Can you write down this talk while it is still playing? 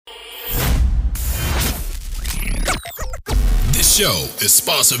show is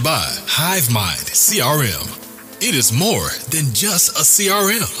sponsored by HiveMind CRM. It is more than just a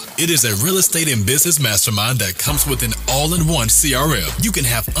CRM. It is a real estate and business mastermind that comes with an all-in-one CRM. You can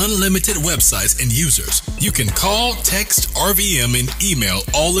have unlimited websites and users. You can call, text, RVM, and email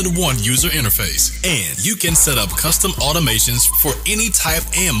all in one user interface. And you can set up custom automations for any type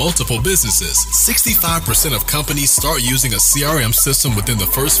and multiple businesses. 65% of companies start using a CRM system within the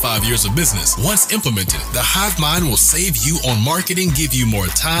first 5 years of business. Once implemented, the HiveMind will save you on marketing, give you more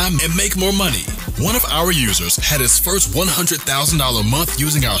time, and make more money. One of our users had his first $100,000 month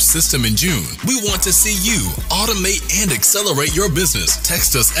using our system in June. We want to see you automate and accelerate your business.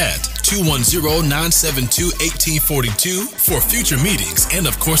 Text us at 210-972-1842 for future meetings, and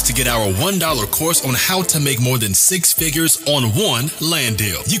of course to get our $1 course on how to make more than 6 figures on one land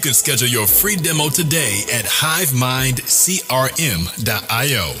deal. You can schedule your free demo today at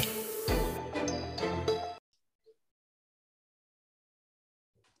hivemindcrm.io.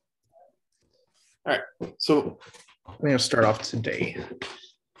 All right, so I'm going to start off today.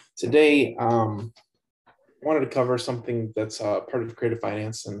 Today, I wanted to cover something that's part of creative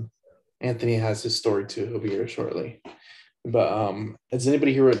finance, and Anthony has his story too. He'll be here shortly. But does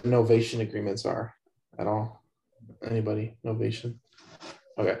anybody hear what novation agreements are at all? Anybody? Novation?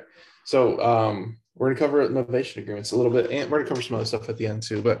 Okay, so we're going to cover novation agreements a little bit, and we're going to cover some other stuff at the end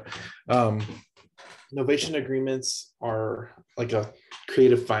too. But novation agreements are like a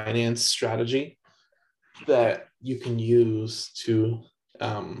creative finance strategy that you can use to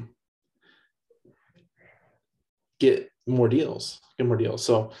get more deals.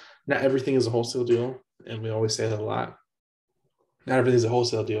 So not everything is a wholesale deal, and we always say that a lot. Not everything is a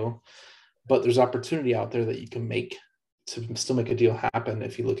wholesale deal, but there's opportunity out there that you can make to still make a deal happen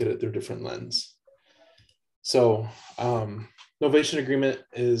if you look at it through different lens. So novation agreement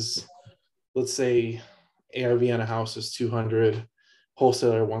is, let's say ARV on a house is 200,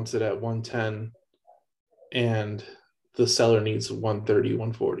 wholesaler wants it at 110, and the seller needs 130,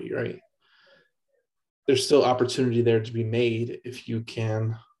 140, right? There's still opportunity there to be made if you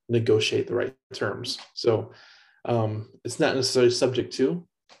can negotiate the right terms. So it's not necessarily subject to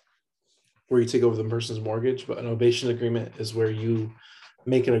where you take over the person's mortgage, but an novation agreement is where you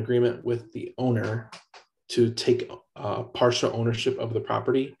make an agreement with the owner to take partial ownership of the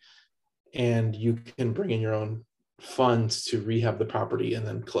property, and you can bring in your own funds to rehab the property and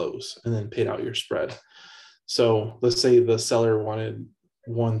then close and then pay out your spread. So let's say the seller wanted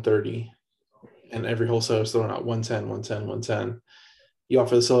 130 and every wholesaler is throwing out 110, 110, 110. You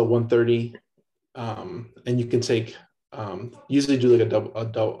offer the seller 130, and you can take, usually do like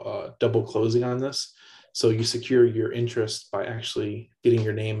a double closing on this. So you secure your interest by actually getting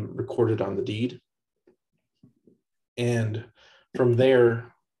your name recorded on the deed. And from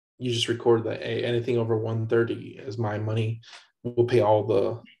there, you just record that, hey, anything over 130 is my money. We'll pay all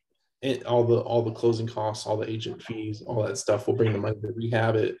the closing costs, all the agent fees, all that stuff. We'll bring the money to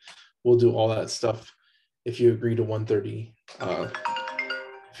rehab it. We'll do all that stuff if you agree to 130.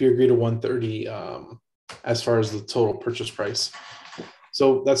 As far as the total purchase price.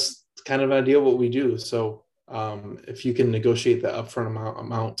 So that's kind of an idea of what we do. So if you can negotiate the upfront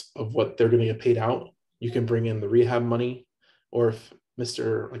amount of what they're going to get paid out, you can bring in the rehab money. Or if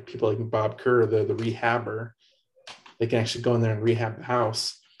people like Bob Kerr, they're the rehabber, they can actually go in there and rehab the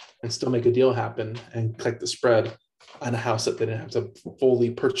house and still make a deal happen and collect the spread on a house that they didn't have to fully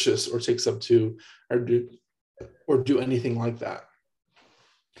purchase or take sub to or do anything like that.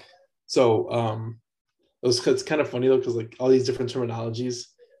 So it's kind of funny though, because like all these different terminologies,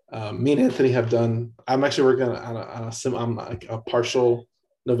 me and Anthony have done. I'm actually working on a partial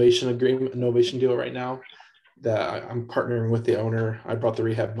novation deal right now that I'm partnering with the owner. I brought the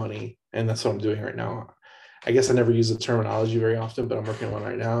rehab money, and that's what I'm doing right now. I guess I never use the terminology very often, but I'm working on one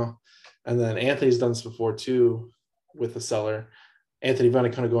right now. And then Anthony's done this before too with the seller. Anthony, you want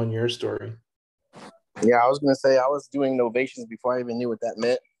to kind of go on your story? Yeah, I was going to say I was doing novations before I even knew what that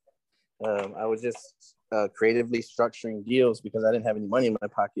meant. I was just creatively structuring deals because I didn't have any money in my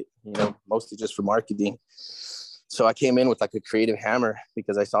pocket, mostly just for marketing. So I came in with like a creative hammer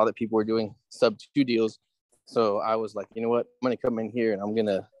because I saw that people were doing sub 2 deals. So I was like, you know what, I'm going to come in here and I'm going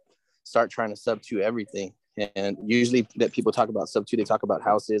to start trying to sub 2 everything. And usually that people talk about sub 2, they talk about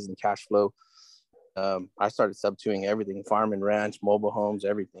houses and cash flow. I started sub 2ing everything, farm and ranch, mobile homes,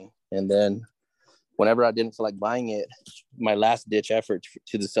 everything. And then whenever I didn't feel like buying it, my last ditch effort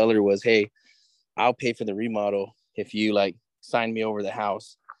to the seller was, hey, I'll pay for the remodel if you like sign me over the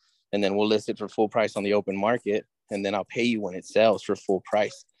house, and then we'll list it for full price on the open market. And then I'll pay you when it sells for full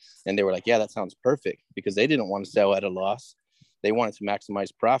price. And they were like, yeah, that sounds perfect, because they didn't want to sell at a loss. They wanted to maximize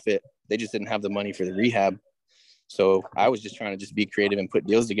profit. They just didn't have the money for the rehab. So I was just trying to just be creative and put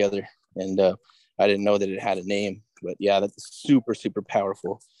deals together. And I didn't know that it had a name, but yeah, that's super, super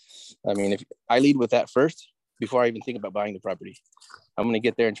powerful. I mean, if I lead with that first, before I even think about buying the property, I'm going to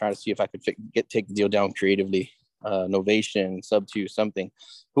get there and try to see if I could take the deal down creatively. Novation, sub two, something.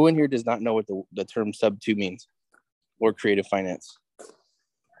 Who in here does not know what the term sub two means, or creative finance?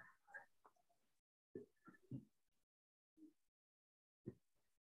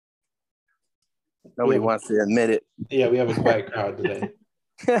 Nobody wants to admit it. Yeah, we have a quiet crowd today.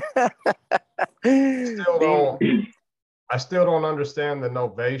 I still don't understand the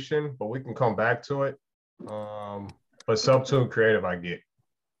novation, but we can come back to it. But sub two and creative, I get.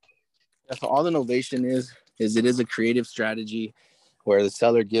 That's all the novation is it is a creative strategy where the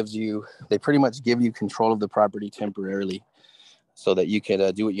seller they pretty much give you control of the property temporarily so that you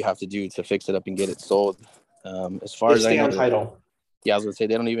can do what you have to do to fix it up and get it sold. As far as I know, title. Yeah, I was gonna say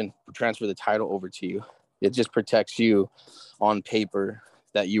they don't even transfer the title over to you. It just protects you on paper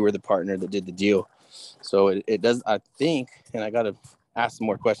that you were the partner that did the deal. So it does, I think, and I gotta ask some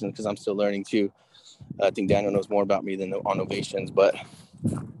more questions because I'm still learning too. I think Daniel knows more about me than on Novations, but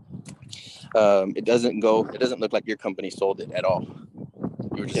it doesn't look like your company sold it at all.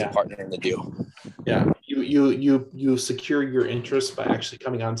 You were just a partner in the deal. Yeah, you secure your interest by actually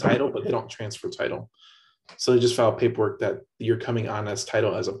coming on title, but they don't transfer title. So they just file paperwork that you're coming on as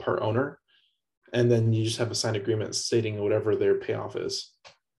title as a part owner, and then you just have a signed agreement stating whatever their payoff is,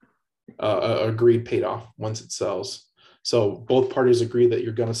 agreed paid off once it sells. So both parties agree that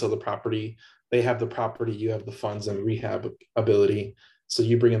you're going to sell the property. They have the property, you have the funds and rehab ability. So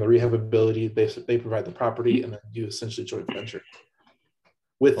you bring in the rehab ability, they provide the property, and then you essentially joint venture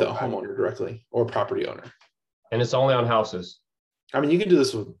with the homeowner directly or property owner. And it's only on houses. I mean, you can do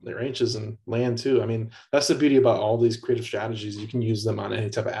this with ranches and land too. I mean, that's the beauty about all these creative strategies. You can use them on any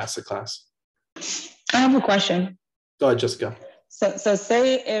type of asset class. I have a question. Go ahead, Jessica. So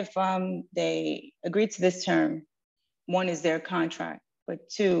say if they agree to this term, one is their contract, but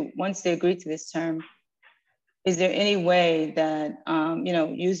two, once they agree to this term, is there any way that,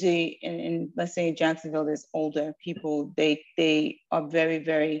 usually in let's say Jacksonville, there's older people, they are very,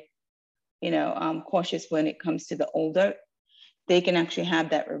 very, cautious when it comes to the older. They can actually have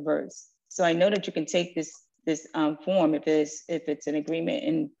that reverse. So I know that you can take this form if it's an agreement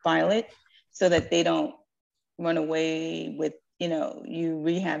and file it so that they don't run away with, you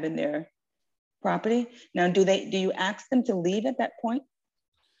rehabbing their property. Now, do you ask them to leave at that point?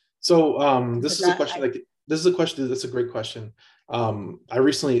 So this is a question that's a great question. I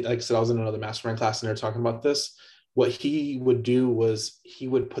recently, like I said, I was in another mastermind class and they were talking about this. What he would do was he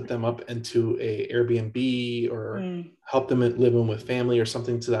would put them up into a Airbnb or help them live in with family or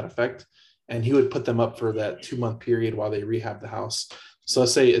something to that effect. And he would put them up for that 2-month period while they rehab the house. So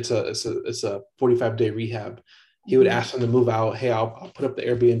let's say it's a 45-day rehab. He would ask them to move out. Hey, I'll put up the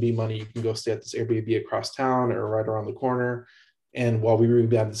Airbnb money. You can go stay at this Airbnb across town or right around the corner. And while we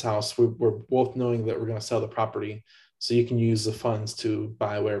rehab this house, we're both knowing that we're going to sell the property. So you can use the funds to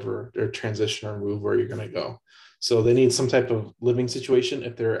buy wherever or transition or move where you're going to go. So they need some type of living situation.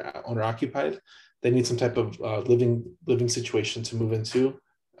 If they're owner occupied, they need some type of living situation to move into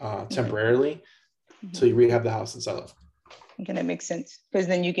temporarily. So you rehab the house and sell it. Okay, that makes sense. Because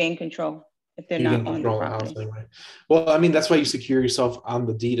then you gain control if they're not on the property. Anyway. Well, I mean, that's why you secure yourself on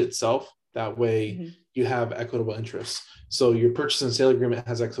the deed itself. That way you have equitable interest. So your purchase and sale agreement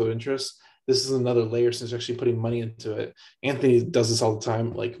has equitable interest. This is another layer since you're actually putting money into it. Anthony does this all the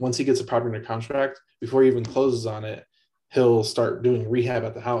time. Like once he gets a property under contract, before he even closes on it, he'll start doing rehab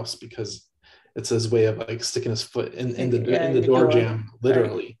at the house because it's his way of like sticking his foot in the door jam,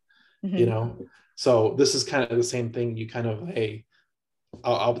 literally, right. So this is kind of the same thing. You kind of, hey,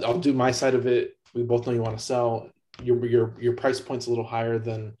 I'll do my side of it. We both know you want to sell. Your price point's a little higher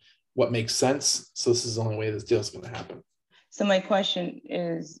than what makes sense. So this is the only way this deal is going to happen. So my question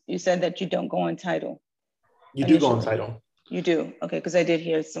is, you said that you don't go on title. You do go on title. You do? Okay, because I did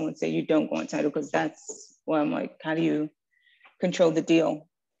hear someone say you don't go on title because that's where I'm like, how do you control the deal?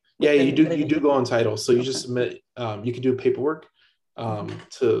 Yeah, you do go on title. So you just submit, you can do paperwork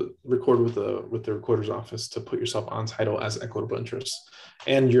to record with the recorder's office to put yourself on title as equitable interest.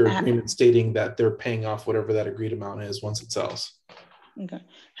 And your agreement stating that they're paying off whatever that agreed amount is once it sells. Okay.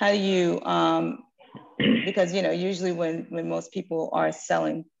 How do you, because, usually when most people are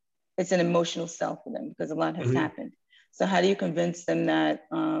selling, it's an emotional sell for them because a lot has happened. So how do you convince them that,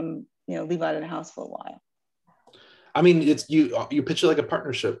 leave out of the house for a while? I mean, it's you pitch it like a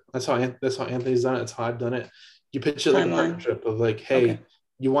partnership. That's how Anthony's done it. That's how I've done it. You pitch it like a partnership of like, hey,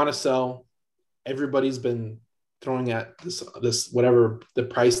 you want to sell. Everybody's been throwing at this whatever the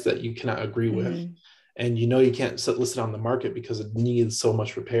price that you cannot agree with. and you can't list it on the market because it needs so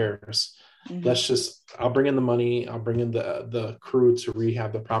much repairs. I'll bring in the money, I'll bring in the crew to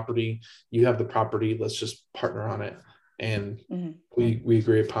rehab the property. You have the property, let's just partner on it. And we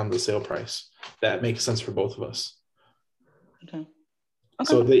agree upon the sale price. That makes sense for both of us. Okay.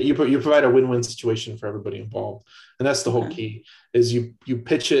 So that you provide a win-win situation for everybody involved. And that's the whole key is you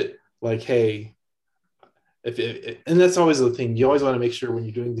pitch it like, hey, and that's always the thing. You always want to make sure when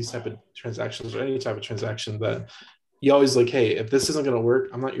you're doing these type of transactions or any type of transaction that you always like, hey, if this isn't going to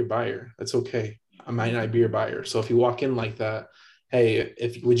work, I'm not your buyer. That's okay. I might not be your buyer. So if you walk in like that, hey,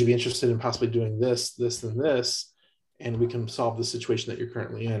 would you be interested in possibly doing this, and this, and we can solve the situation that you're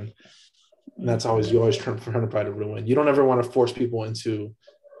currently in. And that's you always try to provide a win-win. You don't ever want to force people into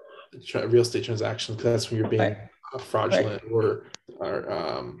real estate transactions because that's when you're being fraudulent or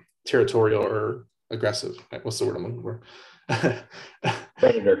territorial or aggressive. What's the word I'm looking for?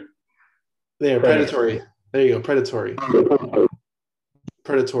 Predator. Predatory. There you go. Predatory.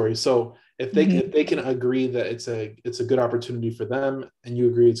 So if they can agree that it's a good opportunity for them, and you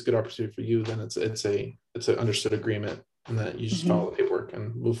agree it's a good opportunity for you, then it's an understood agreement, and that you just follow the paperwork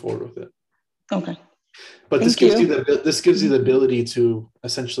and move forward with it. Okay. But this gives you the ability to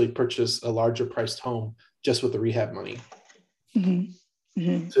essentially purchase a larger priced home just with the rehab money.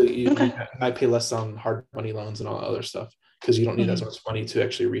 So you might pay less on hard money loans and all that other stuff because you don't need as much money to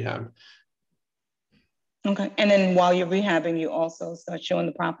actually rehab. Okay. And then while you're rehabbing, you also start showing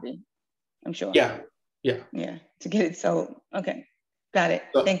the property, I'm sure. Yeah. To get it sold. Okay. Got it.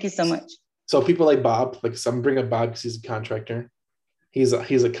 Thank you so much. So people like Bob, like some bring up Bob because he's a contractor. He's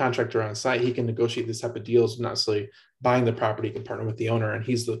a contractor on site. He can negotiate this type of deals, not necessarily buying the property. He can partner with the owner, and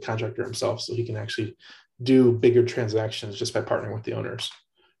he's the contractor himself. So he can actually do bigger transactions just by partnering with the owners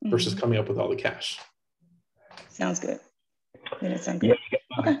versus coming up with all the cash. Sounds good. Yeah, sounds good.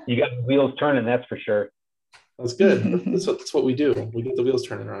 You got the wheels turning, that's for sure. That's good. That's what we do. We get the wheels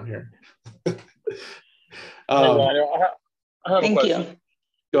turning around here. I have a question. You.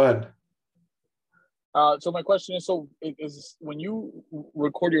 Go ahead. So my question is, is when you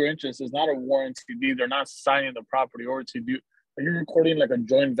record your interest, it's not a warranty deed. They're not signing the property over to do. Are you recording like a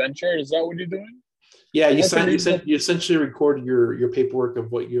joint venture? Is that what you're doing? Yeah, you essentially record your paperwork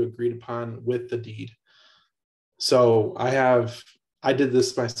of what you agreed upon with the deed. So I did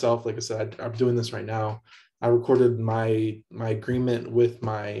this myself. Like I said, I'm doing this right now. I recorded my agreement with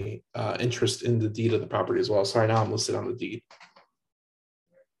my interest in the deed of the property as well. So right now I'm listed on the deed.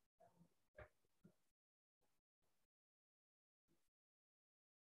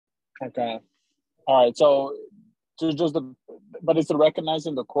 Okay. All right. So but it's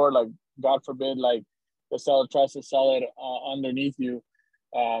recognizing the court, like God forbid, like the seller tries to sell it underneath you.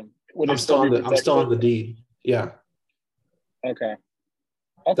 I'm still on the deed. Yeah. Okay.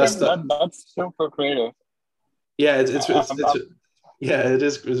 That's super creative. Yeah, it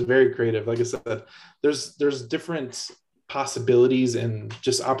is very creative. Like I said, there's different possibilities and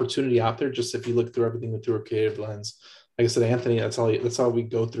just opportunity out there. Just if you look through everything through a creative lens. Like I said, Anthony, that's all we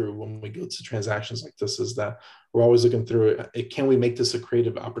go through when we go to transactions like this, is that we're always looking through it. Can we make this a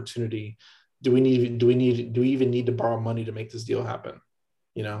creative opportunity? Do we even need to borrow money to make this deal happen?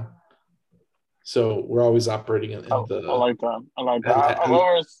 So we're always operating in the. I like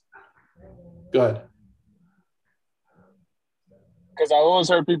that. Go ahead. Because I always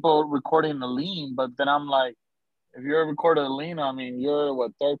heard people recording the lien, but then I'm like, if you're recording a lien, I mean, you're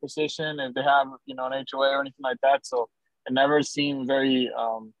third position if they have an HOA or anything like that. So it never seemed very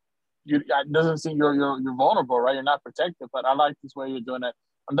it doesn't seem you're vulnerable, right? You're not protected. But I like this way you're doing it.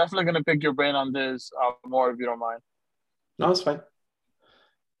 I'm definitely gonna pick your brain on this more if you don't mind. No, it's fine.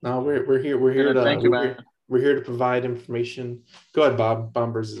 No, we're here. We're here to thank you, man. We're here to provide information. Go ahead, Bob.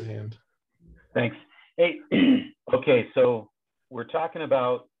 Bob raises his hand. Thanks. Hey, okay, so we're talking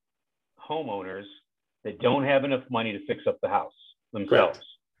about homeowners that don't have enough money to fix up the house themselves.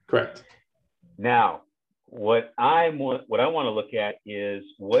 Correct. Now, what I want to look at is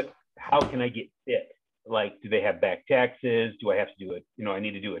how can I get fit? Like, do they have back taxes? Do I have to do I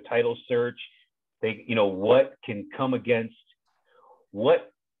need to do a title search? What can come against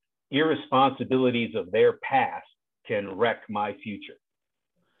what irresponsibilities of their past can wreck my future?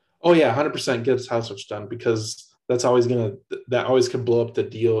 Oh yeah, 100% get a house search done, because that always can blow up the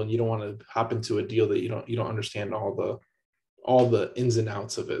deal, and you don't want to hop into a deal that you don't understand all the ins and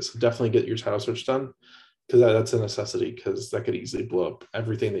outs of it. So definitely get your title search done, because that's a necessity, because that could easily blow up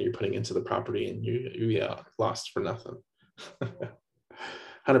everything that you're putting into the property, and you lost for nothing.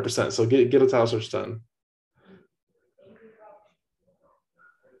 100%. So get a title search done.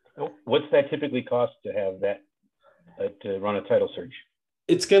 What's that typically cost to have that to run a title search?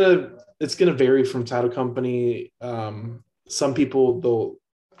 it's gonna vary from title company. Some people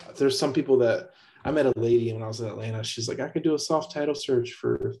there's some people that I met a lady when I was in Atlanta. She's like, I could do a soft title search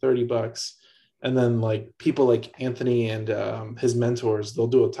for $30. And then like people like Anthony and his mentors, they'll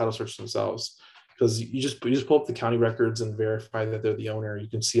do a title search themselves because you just pull up the county records and verify that they're the owner. You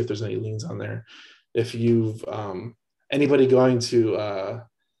can see if there's any liens on there. If you've anybody going to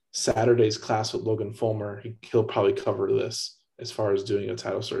Saturday's class with Logan Fulmer, he'll probably cover this as far as doing a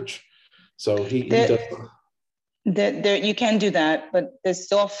title search. So he does. There you can do that, but the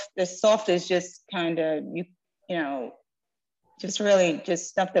soft is just kind of you know just really just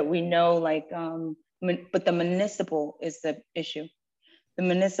stuff that we know, like but the municipal is the issue. The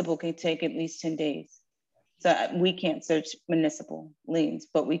municipal can take at least 10 days. So we can't search municipal liens,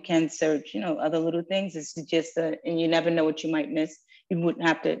 but we can search, other little things. It's just and you never know what you might miss. You wouldn't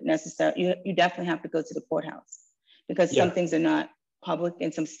have to necessarily, you definitely have to go to the courthouse because some things are not public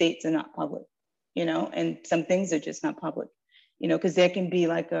and some states are not public, and some things are just not public, because there can be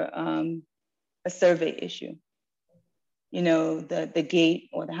like a survey issue. The gate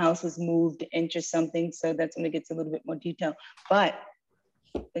or the house was moved to enter something. So that's when it gets a little bit more detail. But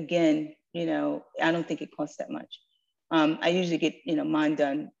again, I don't think it costs that much. I usually get, mine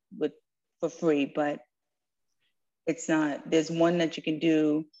done for free, but it's not. There's one that you can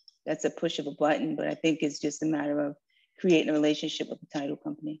do that's a push of a button, but I think it's just a matter of creating a relationship with the title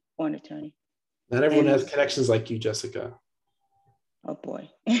company or an attorney. Not everyone has connections like you, Jessica. Oh boy,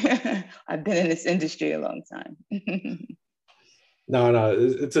 I've been in this industry a long time. No,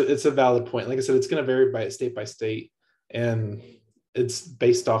 it's a valid point. Like I said, it's going to vary by state, and it's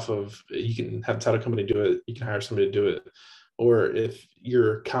based off of, you can have a title company do it, you can hire somebody to do it, or if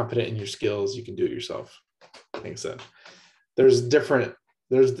you're competent in your skills, you can do it yourself. Like I said, there's no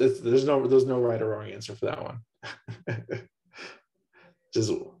right or wrong answer for that one.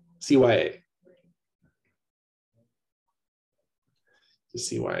 Just CYA.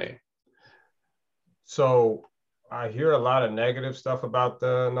 Just CYA. So I hear a lot of negative stuff about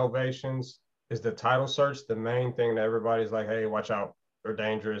the Novations. Is the title search the main thing that everybody's like, hey, watch out, they're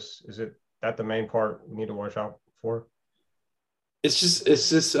dangerous? Is that the main part you need to watch out for? It's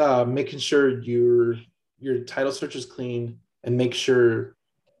just making sure your title search is clean, and make sure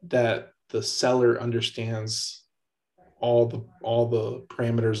that the seller understands all the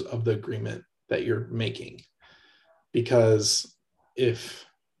parameters of the agreement that you're making. Because if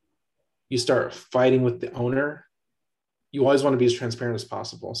you start fighting with the owner, you always want to be as transparent as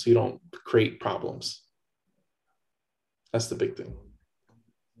possible so you don't create problems. That's the big thing.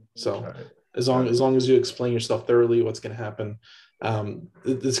 So as long as you explain yourself thoroughly, what's going to happen.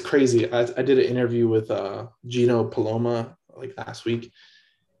 It's crazy. I did an interview with Gino Paloma like last week.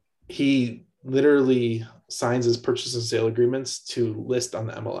 He literally signs his purchase and sale agreements to list on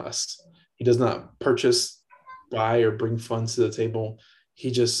the MLS. He does not purchase, buy, or bring funds to the table.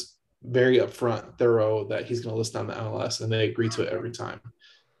 He just very upfront, thorough that he's going to list on the MLS, and they agree to it every time.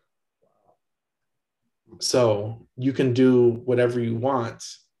 So you can do whatever you want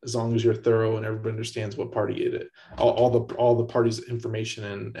as long as you're thorough and everybody understands what party it is, all the parties' information,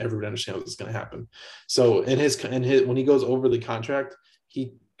 and everybody understands what's going to happen. So in his when he goes over the contract,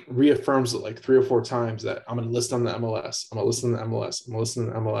 he reaffirms it like 3 or 4 times that I'm going to list on the MLS. I'm going to list on the MLS. I'm going to list on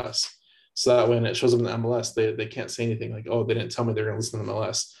the MLS. So that when it shows up in the MLS, they can't say anything like, oh, they didn't tell me they're going to list on the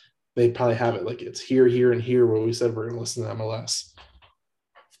MLS. They probably have it like it's here, here, and here where we said we're going to list on the MLS.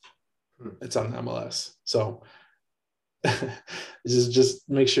 It's on the MLS. So just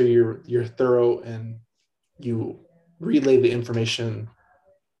make sure you're thorough and you relay the information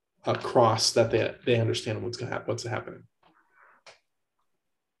across that they understand what's happening.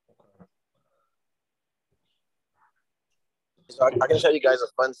 So I can tell you guys a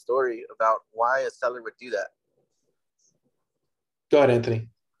fun story about why a seller would do that. Go ahead, Anthony.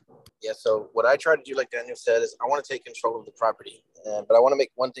 Yeah, so what I try to do, like Daniel said, is I want to take control of the property. But I want to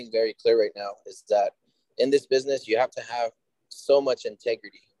make one thing very clear right now is that in this business, you have to have so much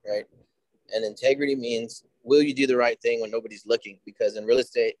integrity, right? And integrity means, will you do the right thing when nobody's looking? Because in real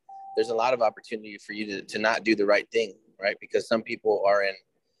estate, there's a lot of opportunity for you to not do the right thing, right? Because some people are in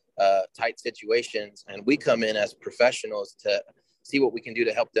tight situations, and we come in as professionals to see what we can do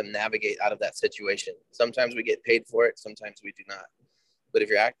to help them navigate out of that situation. Sometimes we get paid for it, sometimes we do not. But if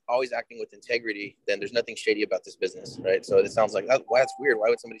you're always acting with integrity, then there's nothing shady about this business, right? So it sounds like, oh, well, that's weird. Why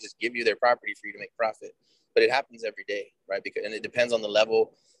would somebody just give you their property for you to make profit? But it happens every day, right? And it depends on the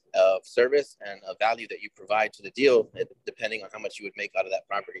level of service and of value that you provide to the deal, depending on how much you would make out of that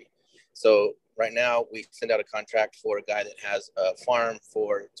property. So right now we send out a contract for a guy that has a farm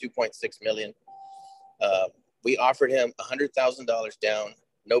for $2.6 million. We offered him $100,000 down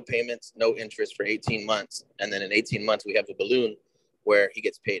no payments, no interest for 18 months. And then in 18 months, we have the balloon where he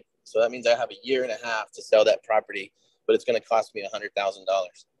gets paid. So that means I have a year and a half to sell that property, but it's going to cost me $100,000.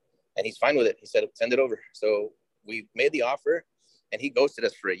 And he's fine with it. He said, send it over. So we made the offer, and he ghosted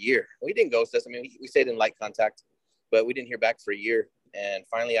us for a year. Well, he didn't ghost us. I mean, we stayed in light contact, but we didn't hear back for a year. And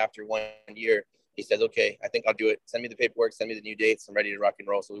finally, after 1 year, he says, okay, I think I'll do it. Send me the paperwork, send me the new dates. I'm ready to rock and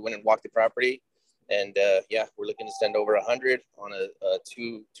roll. So we went and walked the property. And we're looking to send over 100 on a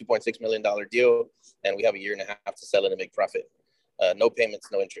 $2.6 million deal. And we have a year and a half to sell it and make profit. No payments,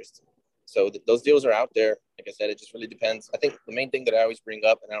 no interest. So those deals are out there. Like I said, it just really depends. I think the main thing that I always bring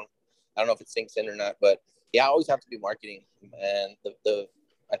up, and I don't know if it sinks in or not, but I always have to be marketing. And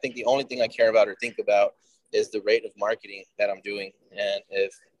I think the only thing I care about or think about is the rate of marketing that I'm doing. And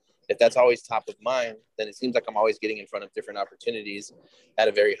if that's always top of mind, then it seems like I'm always getting in front of different opportunities at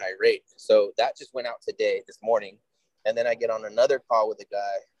a very high rate. So that just went out this morning. And then I get on another call with a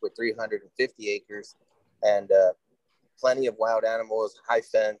guy with 350 acres and plenty of wild animals, high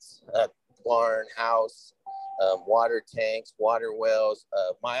fence, barn, house, water tanks, water wells,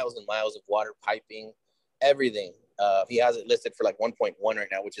 miles and miles of water piping, everything. He has it listed for like 1.1 right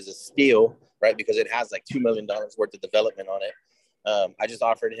now, which is a steal, right? Because it has like $2 million worth of development on it. I just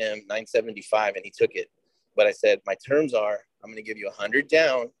offered him $975 and he took it. But I said, my terms are, I'm going to give you 100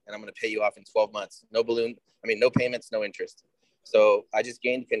 down and I'm going to pay you off in 12 months. No balloon. I mean, no payments, no interest. So I just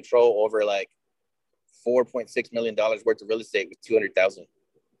gained control over like $4.6 million worth of real estate with 200,000.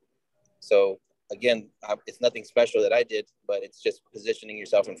 So again, it's nothing special that I did, but it's just positioning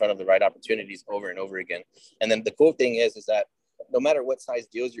yourself in front of the right opportunities over and over again. And then the cool thing is that no matter what size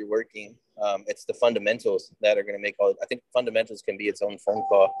deals you're working, it's the fundamentals that are going to make I think fundamentals can be its own phone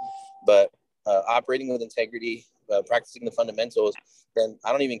call, but operating with integrity, practicing the fundamentals, then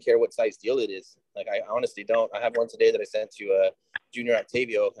I don't even care what size deal it is. Like, I honestly don't. I have one today that I sent to Junior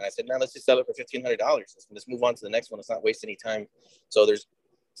Octavio, and I said, man, let's just sell it for $1,500. Let's move on to the next one. Let's not waste any time. So there's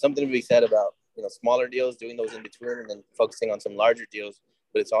something to be said about, smaller deals, doing those in between, and then focusing on some larger deals,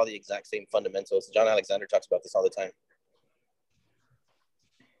 but it's all the exact same fundamentals. John Alexander talks about this all the time.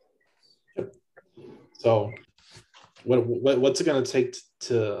 So what's it going to take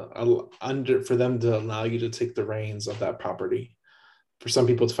for them to allow you to take the reins of that property? For some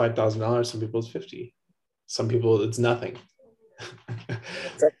people it's $5,000, some people it's 50, some people it's nothing.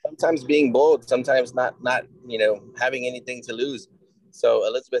 Sometimes being bold, sometimes not having anything to lose. So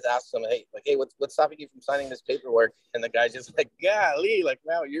Elizabeth asked him, hey, what's stopping you from signing this paperwork? And the guy's just like, golly, like,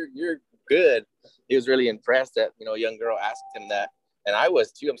 wow, you're good. He was really impressed that a young girl asked him that, and I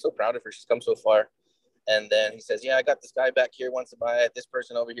was too. I'm so proud of her. She's come so far. And then he says, yeah, I got this guy back here wants to buy it. This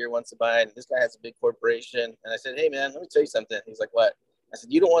person over here wants to buy it. And this guy has a big corporation. And I said, hey, man, let me tell you something. He's like, what? I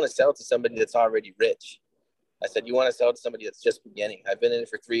said, you don't want to sell to somebody that's already rich. I said, you want to sell to somebody that's just beginning. I've been in it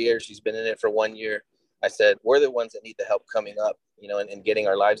for 3 years. She's been in it for 1 year. I said, we're the ones that need the help coming up, and getting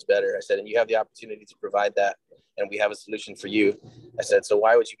our lives better. I said, and you have the opportunity to provide that. And we have a solution for you. I said, so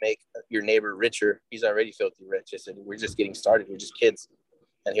why would you make your neighbor richer? He's already filthy rich. I said, we're just getting started. We're just kids.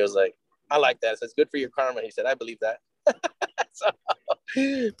 And he was like, I like that. I said, it's good for your karma. He said, I believe that. So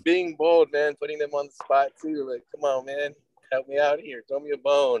being bold, man, putting them on the spot too. Like, come on, man, help me out here. Throw me a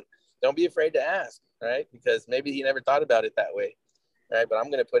bone. Don't be afraid to ask, right? Because maybe he never thought about it that way, right? But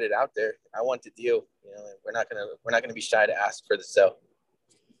I'm going to put it out there. I want to deal. We're not going to be shy to ask for the sell.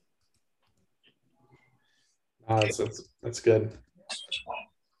 That's good.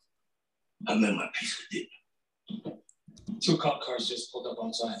 I'm in my piece of dick. 2 cop cars just pulled up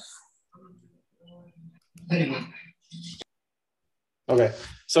on side. Anyway. Okay.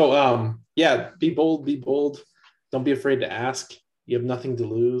 So be bold. Don't be afraid to ask. You have nothing to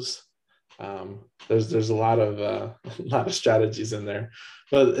lose. There's a lot of strategies in there,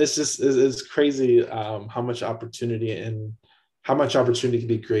 but it's crazy how much opportunity can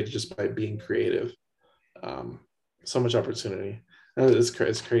be created just by being creative. So much opportunity.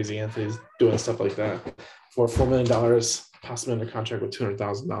 It's crazy. Anthony's doing stuff like that for $4 million, possibly under contract with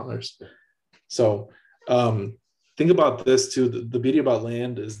 $200,000. So think about this too. The beauty about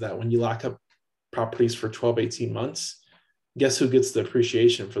land is that when you lock up properties for 12, 18 months, guess who gets the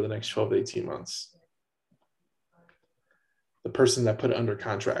appreciation for the next 12 to 18 months? The person that put it under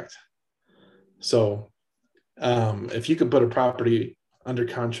contract. So if you could put a property under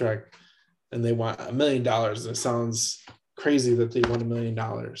contract and they want $1 million, and it sounds crazy that they want $1 million,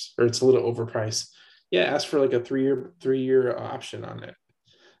 or it's a little overpriced. Yeah, ask for like a three-year option on it.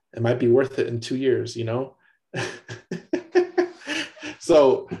 It might be worth it in 2 years,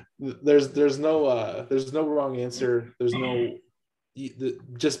 So there's no wrong answer. There's no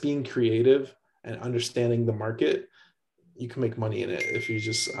just being creative and understanding the market. you can make money in it if you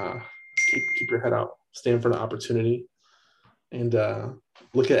just keep your head out, stand for the opportunity, and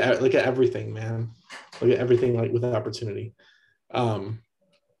look at everything, man. Look at everything like with opportunity. I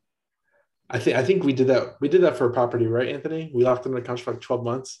think we did that. We did that for a property, right, Anthony? We locked in the contract for like 12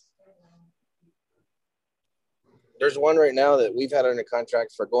 months. There's one right now that we've had under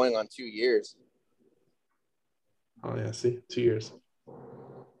contract for going on 2 years. Oh yeah, see, 2 years.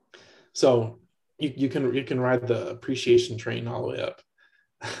 So you can ride the appreciation train all the way up.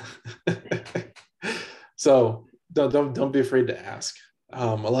 So don't be afraid to ask.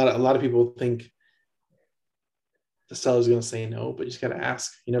 A lot of people think the seller's going to say no, but you just got to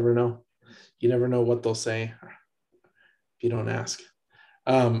ask. You never know. You never know what they'll say if you don't ask.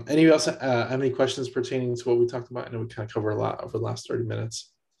 Anybody else have any questions pertaining to what we talked about? I know we kind of covered a lot over the last 30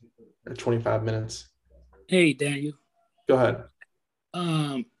 minutes or 25 minutes. Hey, Daniel. Go ahead.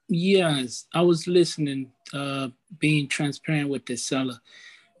 Yes, I was listening, being transparent with the seller.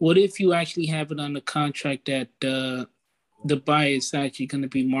 What if you actually have it on the contract that the buyer is actually going to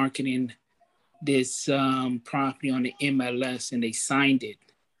be marketing this property on the MLS and they signed it?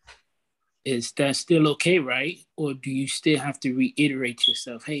 Is that still okay, right? Or do you still have to reiterate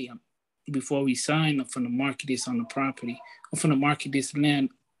yourself, hey, before we sign, I'm going to market this on the property, I'm going to market this land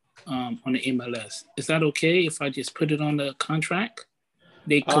on the MLS. Is that okay if I just put it on the contract?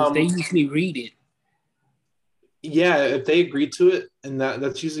 Because they usually read it. Yeah, if they agree to it, and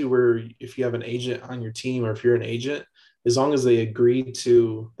that's usually where, if you have an agent on your team or if you're an agent, as long as they agree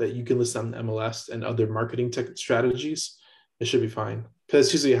to that you can list on the MLS and other marketing tech strategies, it should be fine. Because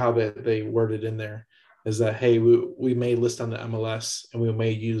it's usually how they word it in there is that, hey, we may list on the MLS and we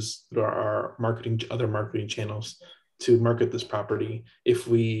may use our other marketing channels to market this property if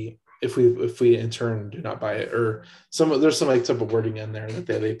we in turn do not buy it, or there's some like type of wording in there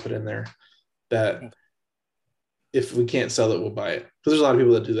that they put in there that if we can't sell it, we'll buy it. Because there's a lot of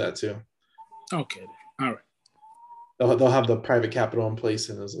people that do that too. Okay, all right. They'll have the private capital in place,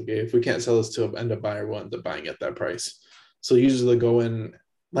 and it's like, hey, if we can't sell this to an end up buyer, we'll end up buying at that price. So usually they'll go in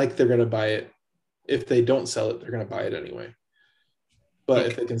like they're going to buy it. If they don't sell it, they're going to buy it anyway. But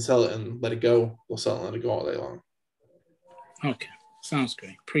if they can sell it and let it go, they'll sell it and let it go all day long. Okay, sounds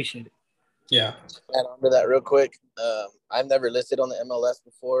great. Appreciate it. Yeah. Add on to that real quick. I've never listed on the MLS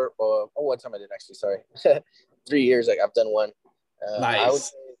before, or one time I did actually. Sorry, 3 years. Like I've done one. Nice. I would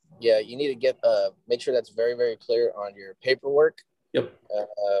say, yeah, you need to make sure that's very, very clear on your paperwork. Yep.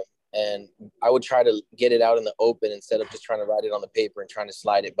 And I would try to get it out in the open instead of just trying to write it on the paper and trying to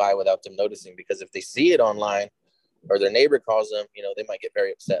slide it by without them noticing. Because if they see it online or their neighbor calls them, they might get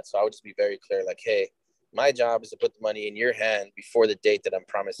very upset. So I would just be very clear, like, hey, my job is to put the money in your hand before the date that I'm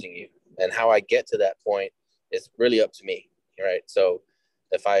promising you. And how I get to that point is really up to me, right? So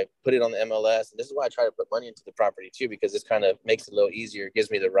if I put it on the MLS, and this is why I try to put money into the property too, because this kind of makes it a little easier,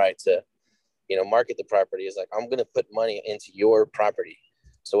 gives me the right to, market the property. Is like, I'm going to put money into your property.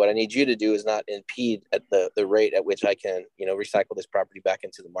 So what I need you to do is not impede at the rate at which I can, recycle this property back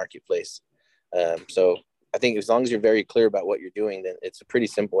into the marketplace. So I think as long as you're very clear about what you're doing, then it's a pretty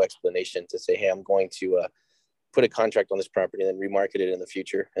simple explanation to say, hey, I'm going to put a contract on this property and then remarket it in the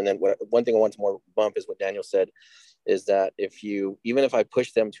future. And then one thing I want to more bump is what Daniel said, is that even if I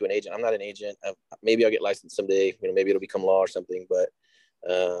push them to an agent, I'm not an agent, maybe I'll get licensed someday, maybe it'll become law or something. But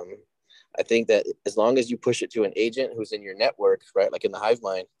I think that as long as you push it to an agent who's in your network, right? Like in the hive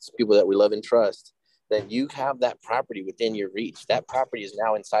mind, it's people that we love and trust, then you have that property within your reach. That property is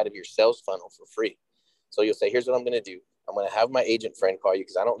now inside of your sales funnel for free. So you'll say, here's what I'm going to do. I'm going to have my agent friend call you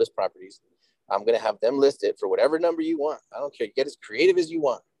because I don't list properties. I'm going to have them list it for whatever number you want. I don't care. Get as creative as you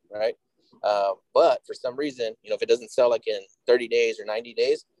want, right? But for some reason, if it doesn't sell like in 30 days or 90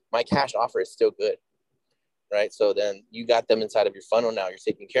 days, my cash offer is still good, right? So then you got them inside of your funnel now. You're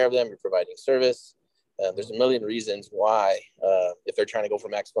taking care of them. You're providing service. There's a million reasons why, if they're trying to go for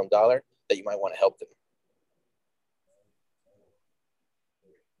maximum dollar, that you might want to help them.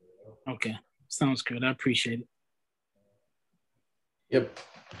 Okay, sounds good. I appreciate it. Yep.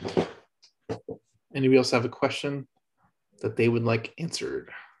 Anybody else have a question that they would like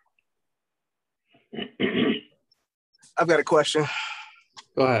answered? I've got a question.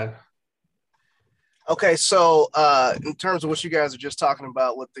 Go ahead. Okay, so in terms of what you guys are just talking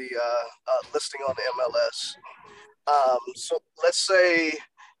about with the listing on the MLS, so let's say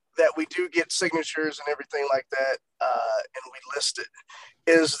that we do get signatures and everything like that, and we list it.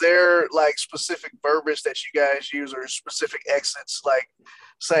 Is there like specific verbiage that you guys use or specific exits, like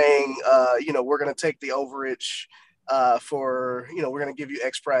saying, we're going to take the overage for, we're going to give you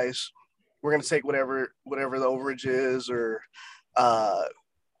X price. We're going to take whatever the overage is, or,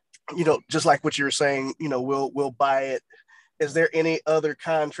 just like what you were saying, we'll buy it is there any other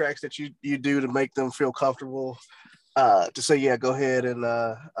contracts that you do to make them feel comfortable to say, yeah, go ahead and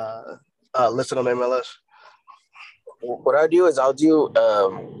list it on MLS? What I do is I'll do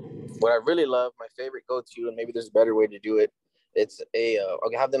what I really love, my favorite go-to, and maybe there's a better way to do it. It's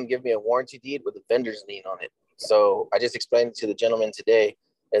I'll have them give me a warranty deed with a vendor's lien on it. So I just explained to the gentleman today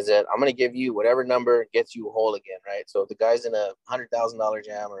is that I'm going to give you whatever number gets you whole again, right? So if the guy's in a $100,000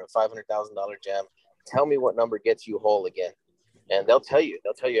 jam or a $500,000 jam, tell me what number gets you whole again. And they'll tell you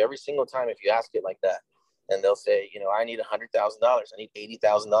every single time if you ask it like that. And they'll say, I need $100,000. I need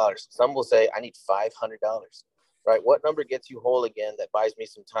 $80,000. Some will say, I need $500, right? What number gets you whole again that buys me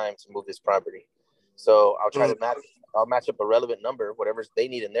some time to move this property? So I'll try to match up a relevant number, whatever they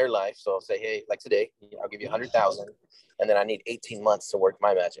need in their life. So I'll say, hey, like today, I'll give you 100,000, and then I need 18 months to work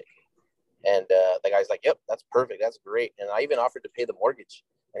my magic. And the guy's like, yep, that's perfect. That's great. And I even offered to pay the mortgage.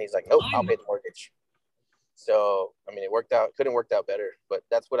 And he's like, nope, I'll pay the mortgage. So, I mean, couldn't work out better, but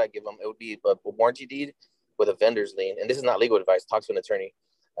that's what I give them. It would be a warranty deed with a vendor's lien. And this is not legal advice. Talk to an attorney.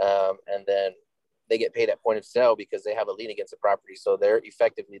 And then they get paid at point of sale because they have a lien against the property. So they're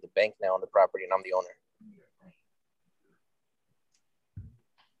effectively the bank now on the property, and I'm the owner.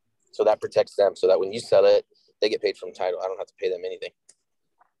 So that protects them so that when you sell it, they get paid from title. I don't have to pay them anything.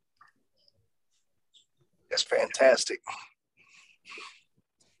 That's fantastic.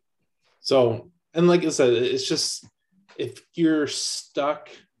 So, and like I said, it's just, if you're stuck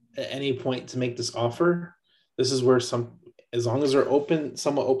at any point to make this offer, this is where as long as they're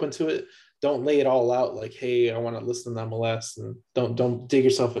somewhat open to it, don't lay it all out like, hey, I want to list on MLS, and don't dig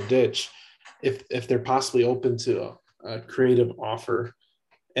yourself a ditch. If they're possibly open to a creative offer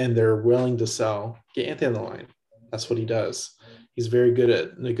and they're willing to sell, get Anthony on the line. That's what he does. He's very good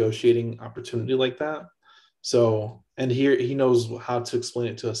at negotiating opportunity like that. So, and here he knows how to explain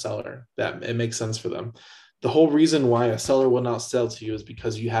it to a seller that it makes sense for them. The whole reason why a seller will not sell to you is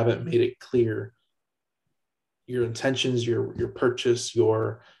because you haven't made it clear your intentions, your purchase,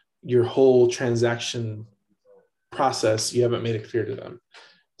 your whole transaction process. You haven't made it clear to them.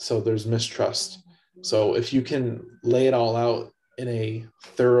 So there's mistrust. So if you can lay it all out in a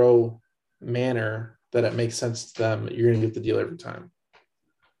thorough manner that it makes sense to them, you're going to get the deal every time.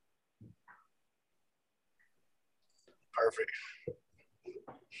 Perfect.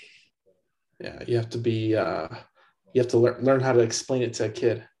 Yeah, you have to be you have to learn how to explain it to a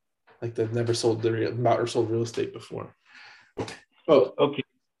kid like they've never bought or sold real estate before. Oh, okay.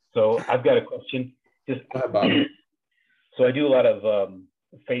 So I've got a question. Just go ahead, Bob. So I do a lot of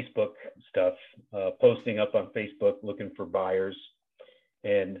Facebook stuff, posting up on Facebook, looking for buyers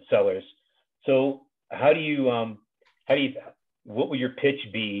and sellers. So what would your pitch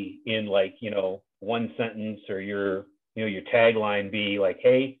be in, like, one sentence, or your tagline be like,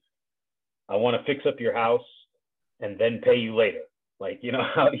 hey, I want to fix up your house and then pay you later? Like,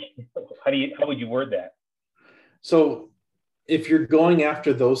 how would you word that? So if you're going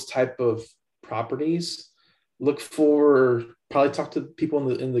after those type of properties, probably talk to people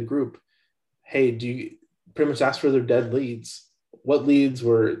in the group. Hey, do you pretty much ask for their dead leads? What leads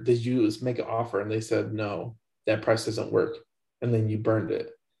did you make an offer and they said, no, that price doesn't work, and then you burned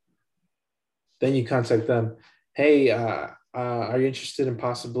it? Then you contact them. Hey, are you interested in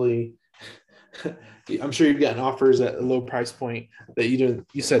possibly, I'm sure you've gotten offers at a low price point that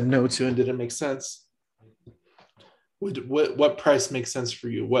you said no to and didn't make sense. What price makes sense for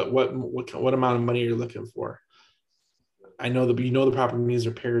you? What amount of money you're looking for? I know that the property needs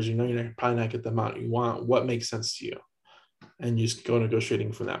repairs. You're probably not get the amount you want. What makes sense to you? And you just go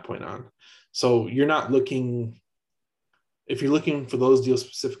negotiating from that point on. So you're not looking. If you're looking for those deals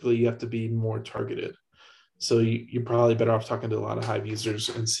specifically, you have to be more targeted. So you're probably better off talking to a lot of Hive users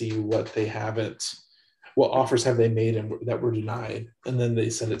and see what offers have they made and that were denied, and then they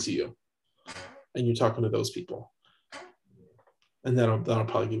send it to you, and you're talking to those people, and that'll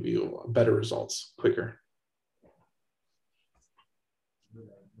probably give you better results quicker.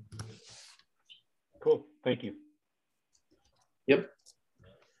 Cool, thank you. Yep,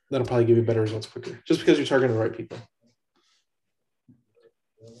 that'll probably give you better results quicker, just because you're targeting the right people.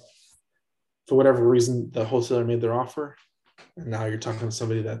 For whatever reason, the wholesaler made their offer, and now you're talking to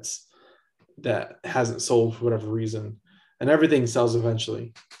somebody that hasn't sold for whatever reason, and everything sells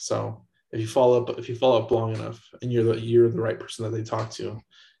eventually. So if you follow up long enough, and you're the right person that they talk to,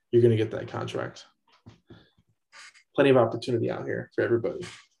 you're going to get that contract. Plenty of opportunity out here for everybody.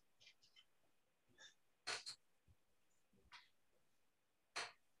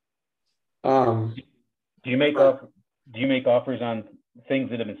 Do you make offers on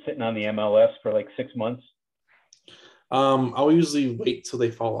things that have been sitting on the MLS for like 6 months? I'll usually wait till they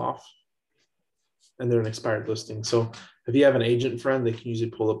fall off and they're an expired listing. So if you have an agent friend, they can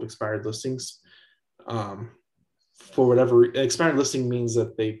usually pull up expired listings. For whatever expired listing means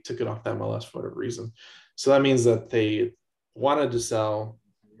that they took it off the MLS for whatever reason. So that means that they wanted to sell,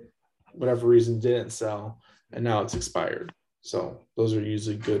 whatever reason didn't sell, and now it's expired. So those are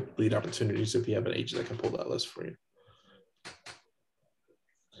usually good lead opportunities if you have an agent that can pull that list for you.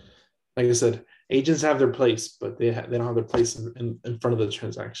 Like I said, agents have their place, but they don't have their place in front of the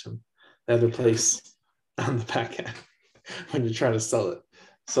transaction. They have their place on the back end when you're trying to sell it.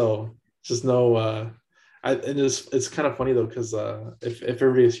 So just know, it's kind of funny though, because if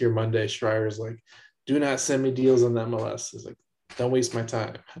everybody's here Monday, Schreier is like, do not send me deals on the MLS. It's like, don't waste my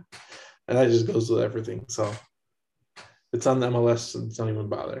time. And that just goes with everything. So it's on the MLS and don't even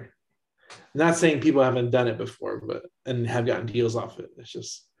bother. I'm not saying people haven't done it before, but and have gotten deals off it. It's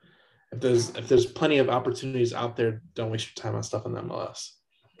just if there's plenty of opportunities out there, don't waste your time on stuff on the MLS.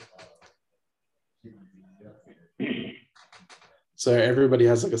 So everybody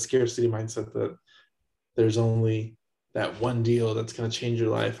has like a scarcity mindset that there's only that one deal that's going to change your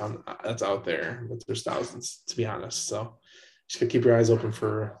life that's out there, but there's thousands, to be honest. So just gotta keep your eyes open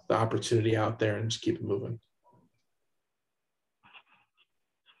for the opportunity out there and just keep it moving.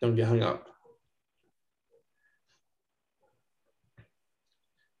 Don't get hung up.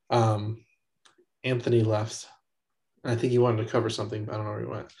 Anthony left. I think he wanted to cover something, but I don't know where he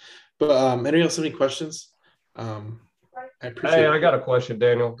went. But anybody else have any questions? I appreciate I got a question,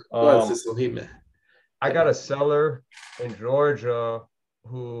 Daniel. I got a seller in Georgia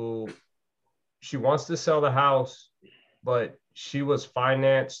who she wants to sell the house, but she was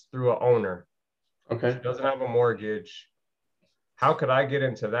financed through an owner. Okay. She doesn't have a mortgage. How could I get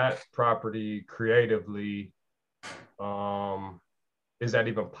into that property creatively? Is that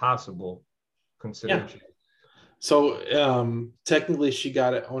even possible? Considering So technically she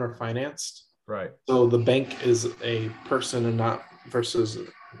got it owner financed. Right. So the bank is a person and not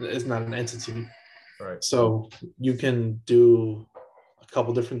is not an entity. Right. So you can do a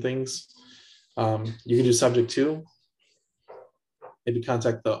couple different things. You can do subject to. Maybe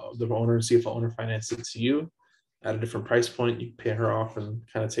contact the owner and see if the owner finances it to you at a different price point. You pay her off and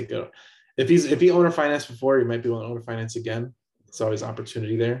kind of take it. If he owner financed before, you might be able to owner finance again. It's always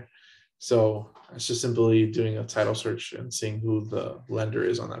opportunity there. So it's just simply doing a title search and seeing who the lender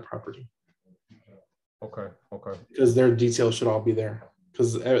is on that property. Okay. Because their details should all be there.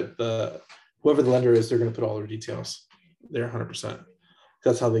 Because whoever the lender is, they're going to put all their details there 100%.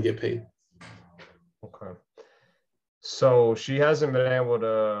 That's how they get paid. Okay. So she hasn't been able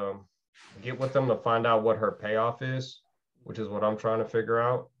to get with them to find out what her payoff is, which is what I'm trying to figure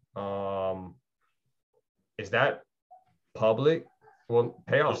out. Is that public? Well,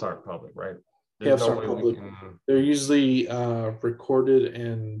 payoffs aren't public, right? Payoffs aren't public. They're usually recorded,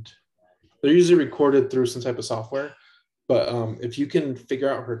 and they're usually recorded through some type of software. But if you can figure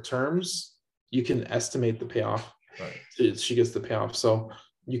out her terms, you can estimate the payoff. Right. She gets the payoff. So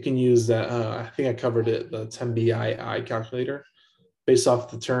you can use that. I think I covered it, the 10BII calculator, based off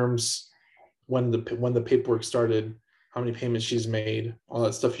the terms, when the paperwork started, how many payments she's made, all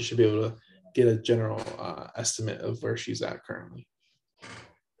that stuff. You should be able to get a general estimate of where she's at currently.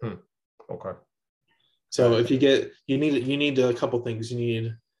 Okay. So if you need a couple things. You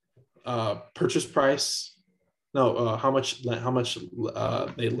need purchase price. No, how much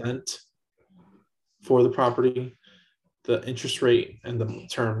they lent for the property, the interest rate, and the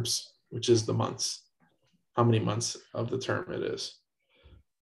terms, which is the months, how many months of the term it is.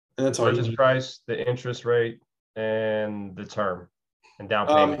 And that's all you need. Purchase price, the interest rate, and the term, and down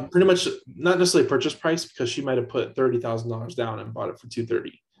payment. Pretty much not necessarily purchase price, because she might have put $30,000 down and bought it for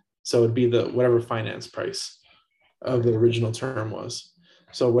 $230,000. So it'd be the whatever finance price of the original term was.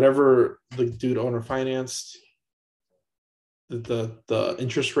 So whatever the dude owner financed, the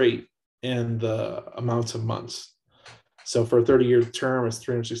interest rate, and the amounts of months. So for a 30-year term, it's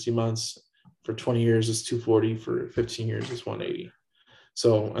 360 months. For 20 years, it's 240. For 15 years, it's 180.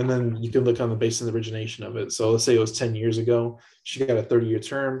 So, and then you can look on the basis of the origination of it. So let's say it was 10 years ago. She got a 30-year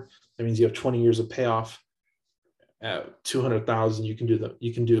term. That means you have 20 years of payoff at 200,000. You can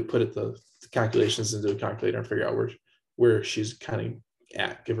put the calculations into a calculator and figure out where she's kind of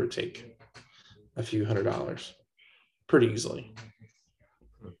at, give or take a few $100 pretty easily.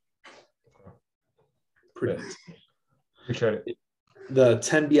 Pretty easy. Appreciate it. The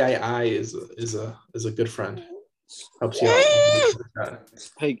 10BII is a good friend. Helps you out.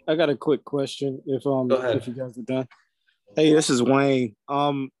 Hey, I got a quick question. If ahead. you guys are done. Hey, this is Wayne.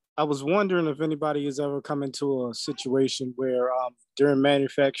 I was wondering if anybody has ever come into a situation where during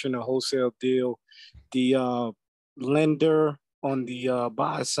manufacturing a wholesale deal, the lender on the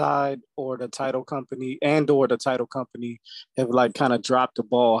buy side or the title company or the title company have like kind of dropped the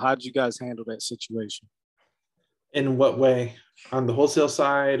ball? How did you guys handle that situation? In what way? On the wholesale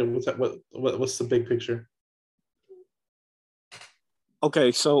side, what's that, what's the big picture?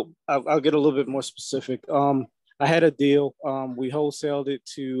 Okay, so I'll get a little bit more specific. I had a deal. We wholesaled it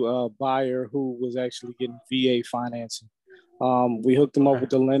to a buyer who was actually getting VA financing. We hooked him up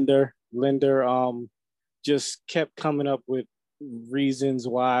with the lender. Lender just kept coming up with reasons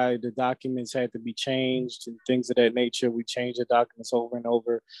why the documents had to be changed and things of that nature. We changed the documents over and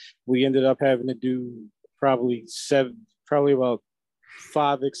over. We ended up having to do probably about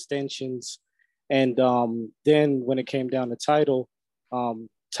 5 extensions. And then when it came down to title,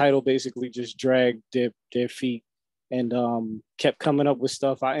 title basically just dragged their feet and kept coming up with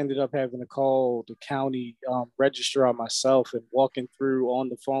stuff. I ended up having to call the county registrar myself and walking through on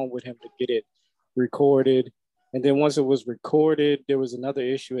the phone with him to get it recorded. And then once it was recorded, there was another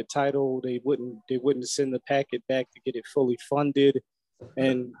issue at title. They wouldn't send the packet back to get it fully funded.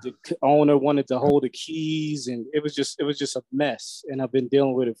 And the owner wanted to hold the keys, and it was just a mess. And I've been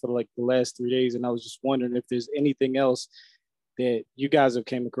dealing with it for like the last 3 days. And I was just wondering if there's anything else that you guys have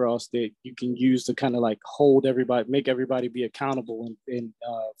came across that you can use to kind of like hold everybody, make everybody be accountable and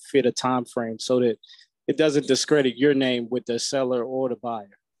fit a time frame so that it doesn't discredit your name with the seller or the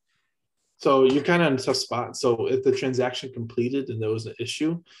buyer. So you're kind of in a tough spot. So if the transaction completed and there was an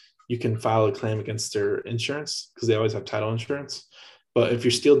issue, you can file a claim against their insurance because they always have title insurance. But if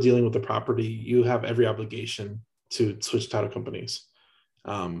you're still dealing with the property, you have every obligation to switch title companies.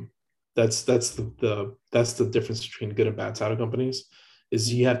 That's the difference between good and bad title companies,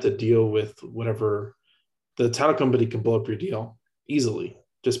 is you have to deal with whatever. The title company can blow up your deal easily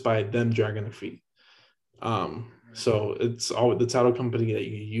just by them dragging their feet. So it's all the title company that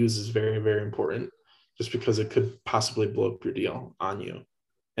you use is very, very important, just because it could possibly blow up your deal on you,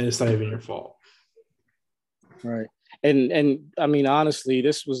 and it's not even your fault. Right. And I mean, honestly,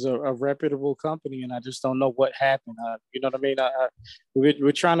 this was a reputable company, and I just don't know what happened. You know what I mean?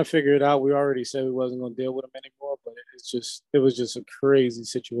 We're trying to figure it out. We already said we wasn't going to deal with them anymore, but it was just a crazy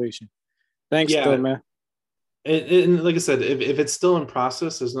situation. Thanks, though, man. And like I said, if it's still in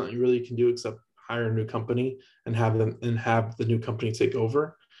process, there's nothing you really can do except hire a new company and have the new company take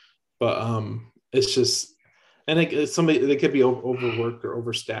over. But it's just, and they could be overworked or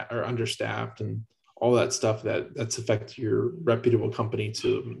overstaffed or understaffed and all that stuff that's affect your reputable company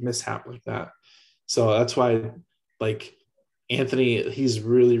to mishap like that. So that's why, like, Anthony, he's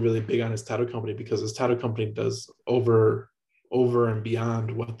really, really big on his title company because his title company does over and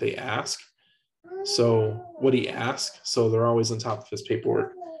beyond what they ask. So what he asks, so they're always on top of his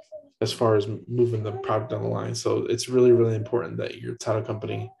paperwork as far as moving the product down the line. So it's really, really important that your title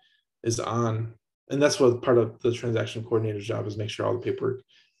company is on. And that's what part of the transaction coordinator's job is, make sure all the paperwork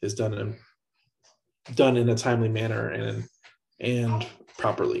is done in a timely manner and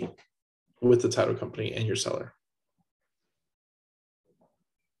properly with the title company and your seller.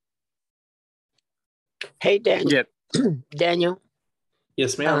 Hey, Daniel. Yeah. Daniel.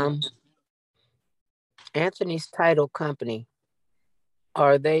 Yes, ma'am. Anthony's title company,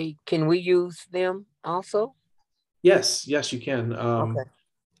 can we use them also? Yes, you can. Okay.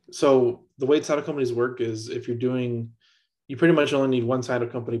 So the way title companies work is you pretty much only need one title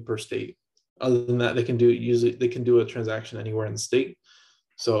company per state. Other than that, they can do a transaction anywhere in the state.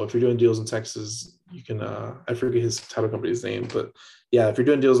 So if you're doing deals in Texas, you can, I forget his title company's name, but yeah, if you're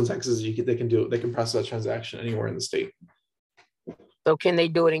doing deals in Texas, they can process that transaction anywhere in the state. So can they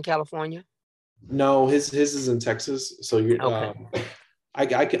do it in California? No, his is in Texas. So you're okay. I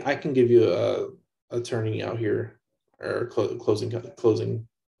can give you a attorney out here, or closing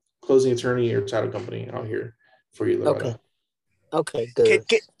attorney or title company out here for you, Loretta. Okay, good.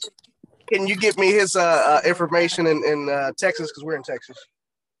 Can you give me his information in Texas, because we're in Texas?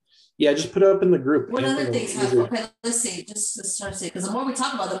 Yeah, just put it up in the group. What other things have? Okay, let's see. Just start to see, because the more we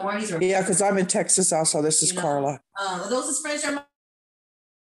talk about, the more these are. Yeah, because I'm in Texas also. This is Carla. Are those his friends?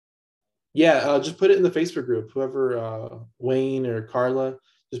 Yeah, just put it in the Facebook group. Whoever, Wayne or Carla,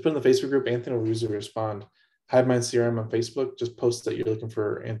 just put in the Facebook group. Anthony will usually respond. Hive Mind CRM on Facebook. Just post that you're looking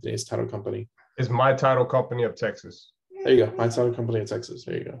for Anthony's title company. It's My Title Company of Texas. There you go. My Title Company of Texas.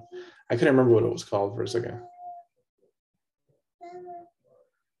 There you go. I couldn't remember what it was called for a second.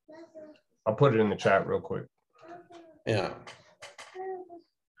 I'll put it in the chat real quick. Yeah.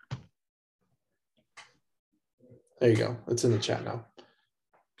 There you go. It's in the chat now.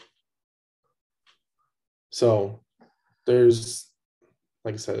 So there's,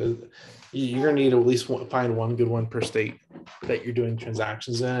 like I said, you're going to need to at least find one good one per state that you're doing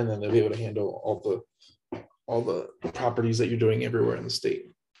transactions in, and then they'll be able to handle all all the properties that you're doing everywhere in the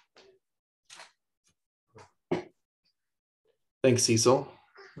state. Thanks, Cecil.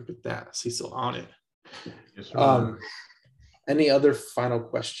 Look at that, Cecil on it. Yes, sir. Any other final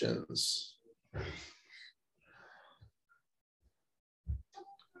questions?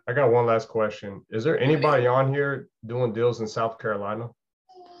 I got one last question. Is there anybody on here doing deals in South Carolina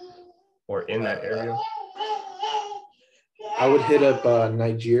or in that area? I would hit up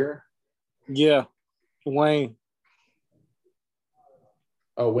Nigeria. Yeah, Wayne.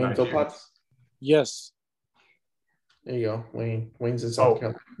 Oh, Wayne Nigeria. Philpotts? Yes. There you go, Wayne. Wayne's in South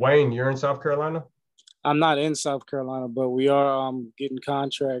Carolina. Wayne, you're in South Carolina? I'm not in South Carolina, but we are getting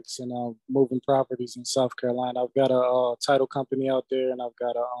contracts and moving properties in South Carolina. I've got a title company out there, and I've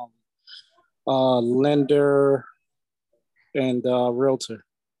got a lender and realtor.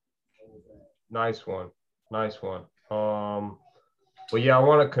 Nice one. Well, yeah, I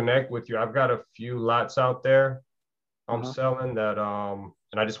want to connect with you. I've got a few lots out there I'm selling that,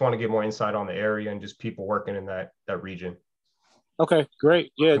 and I just want to get more insight on the area and just people working in that region. Okay,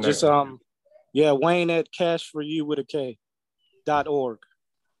 great. Yeah, just Wayne at cashforyou.org.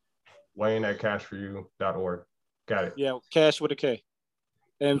 Wayne at cashforyou.org. Got it. Yeah, cash with a K.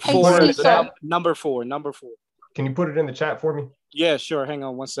 And number four. Can you put it in the chat for me? Yeah, sure. Hang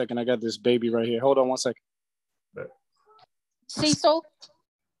on one second. I got this baby right here. Hold on one second. Cecil.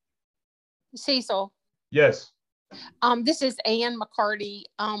 Yes. This is Ann McCarty.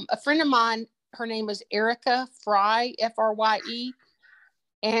 A friend of mine, her name is Erica Fry, Frye,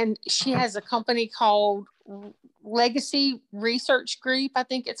 and she has a company called Legacy Research Group, I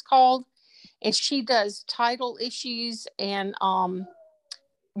think it's called, and she does title issues and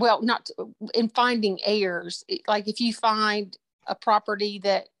not in finding heirs. Like if you find a property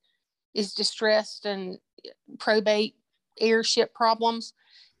that is distressed and probate heirship problems,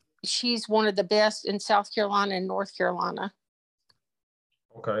 she's one of the best in South Carolina and North Carolina.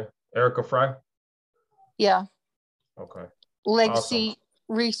 Okay. Erica Fry? Yeah. Okay. Legacy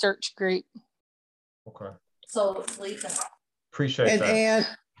Research Group. Okay. So Lisa. Appreciate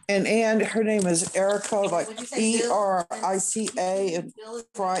that. And her name is Erica, like ERICA and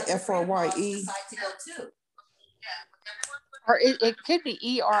Fry FRYE. Or it could be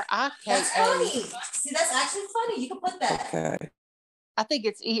ERIKA. That's funny. See, that's actually funny. You can put that. Okay. I think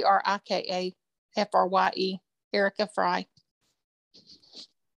it's ERIKA FRYE. Erica Fry.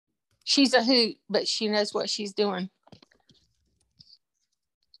 She's a hoot, but she knows what she's doing.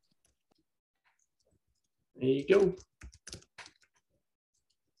 There you go.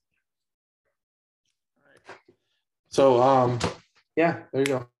 So yeah, there you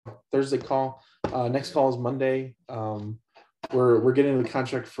go. Thursday call. Next call is Monday. We're getting the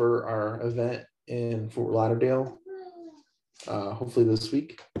contract for our event in Fort Lauderdale. Hopefully this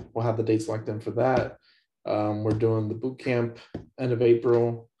week. We'll have the dates locked in for that. We're doing the boot camp end of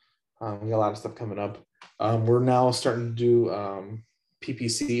April. We got a lot of stuff coming up. We're now starting to do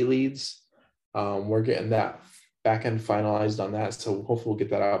PPC leads. We're getting that back end finalized on that. So hopefully we'll get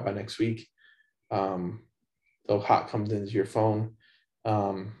that out by next week. So hot comes into your phone.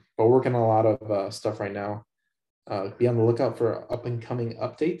 But we're working on a lot of stuff right now. Be on the lookout for up and coming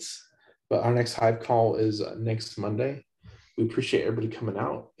updates. But our next Hive call is next Monday. We appreciate everybody coming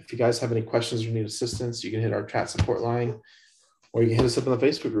out. If you guys have any questions or need assistance, you can hit our chat support line, or you can hit us up in the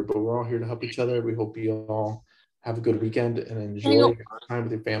Facebook group. But we're all here to help each other. We hope you all have a good weekend and enjoy your time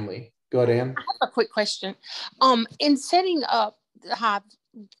with your family. Go ahead, Ann. I have a quick question. In setting up the Hive,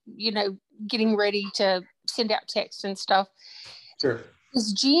 getting ready to send out texts and stuff. Sure.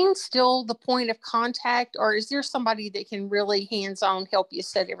 Is Gene still the point of contact, or is there somebody that can really hands-on help you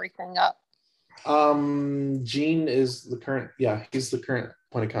set everything up? Gene is the current, he's the current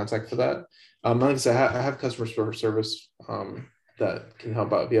point of contact for that. Like I said, I have customer service that can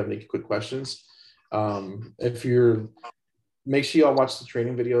help out if you have any quick questions. Make sure y'all watch the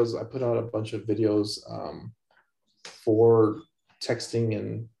training videos. I put out a bunch of videos for texting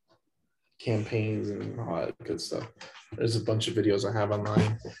and campaigns and all that good stuff. There's a bunch of videos I have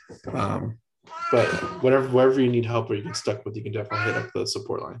online. But wherever you need help or you get stuck with, you can definitely hit up the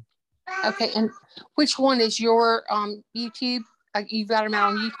support line. Okay, and which one is your YouTube? You've got them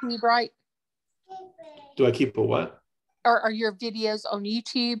out on YouTube, right? Do I keep a what? Or are your videos on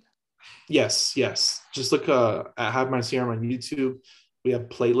YouTube? Yes. Just look at Have My CRM on YouTube. We have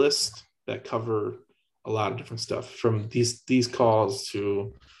playlists that cover a lot of different stuff, from these calls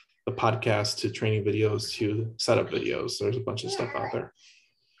to the podcast to training videos to setup videos. There's a bunch of stuff out there.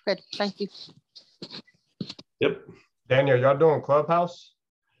 Good, thank you. Yep. Daniel, y'all doing Clubhouse?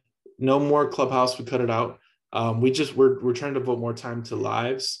 No more Clubhouse. We cut it out. We're trying to devote more time to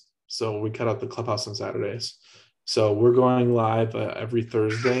lives. So we cut out the clubhouse on Saturdays. So we're going live every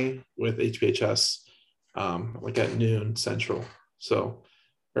Thursday with HPHS, like at noon Central. So,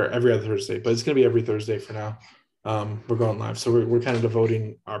 or every other Thursday, but it's going to be every Thursday for now. We're going live. So we're kind of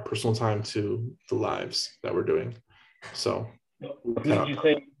devoting our personal time to the lives that we're doing. So who did you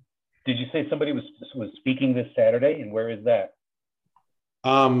say? Did you say somebody was speaking this Saturday, and where is that?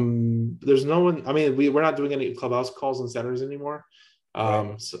 There's no one. I mean, we're not doing any clubhouse calls on Saturdays anymore.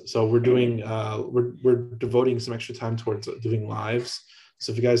 So we're doing we're devoting some extra time towards doing lives.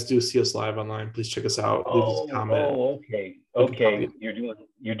 So if you guys do see us live online, please check us out. Leave us a comment. Okay.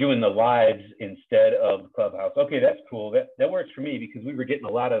 You're doing the lives instead of the clubhouse. Okay, that's cool. That works for me, because we were getting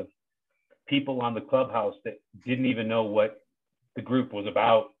a lot of people on the clubhouse that didn't even know what the group was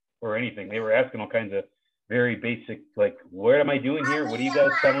about or anything. They were asking all kinds of very basic, like, what am I doing here? What are you guys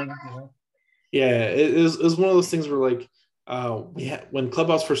selling? You know? Yeah, it was one of those things where, like, when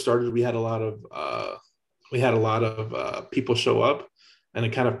Clubhouse first started, we had a lot of people show up, and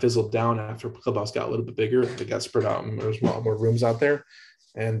it kind of fizzled down after Clubhouse got a little bit bigger. It got spread out, and there was more rooms out there,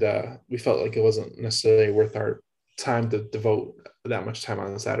 and we felt like it wasn't necessarily worth our time to devote that much time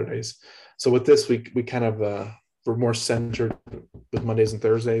on Saturdays. So with this, we kind of we're more centered with Mondays and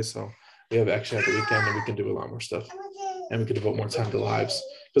Thursdays. So we have actually at the weekend, and we can do a lot more stuff, and we can devote more time to lives.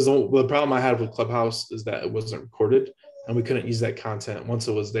 Because the problem I had with Clubhouse is that it wasn't recorded, and we couldn't use that content. Once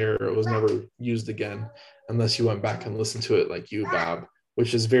it was there, it was never used again unless you went back and listened to it, like you, Bob,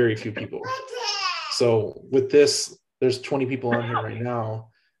 which is very few people. So with this, there's 20 people on here right now.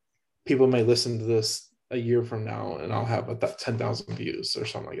 People may listen to this a year from now, and I'll have 10,000 views or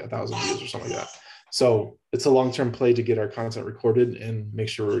something like 1,000 views or something like that. So it's a long-term play to get our content recorded and make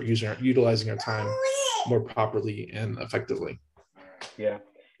sure we're utilizing our time more properly and effectively. Yeah.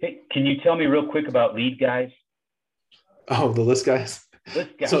 Hey, can you tell me real quick about Lead Guys? Oh, the List Guys.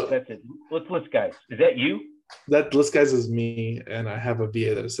 List Guys, so, that's it. What's List Guys? Is that you? That List Guys is me, and I have a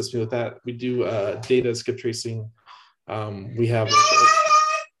VA that assists me with that. We do data skip tracing. We have.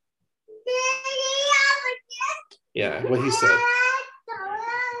 Yeah, what he said.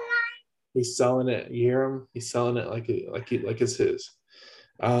 He's selling it. You hear him? He's selling it like it's his.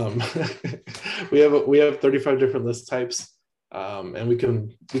 We have 35 different list types, and we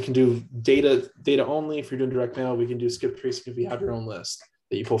can do data only. If you're doing direct mail, we can do skip tracing if you have your own list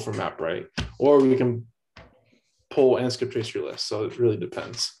that you pull from MapRight, or we can pull and skip trace your list. So it really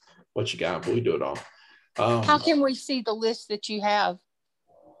depends what you got, but we do it all. How can we see the list that you have?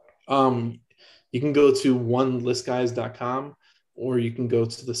 You can go to onelistguys.com, or you can go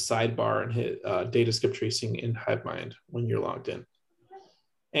to the sidebar and hit data skip tracing in HiveMind when you're logged in.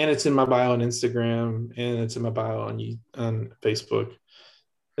 And it's in my bio on Instagram, and it's in my bio on Facebook.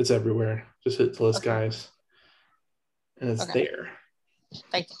 It's everywhere. Just hit the List Guys, and it's there.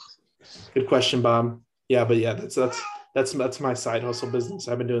 Thank you. Good question, Bob. Yeah, but yeah, that's my side hustle business.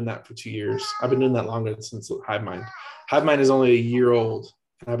 I've been doing that for 2 years. I've been doing that longer since HiveMind. HiveMind is only a year old,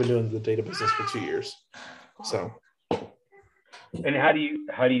 and I've been doing the data business for 2 years. So. And how do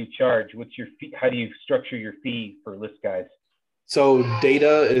you charge? What's your fee? How do you structure your fee for List Guys? So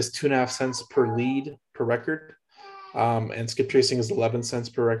data is 2.5 cents per lead per record, and skip tracing is 11 cents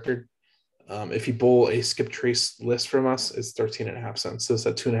per record. If you pull a skip trace list from us, it's 13.5 cents. So it's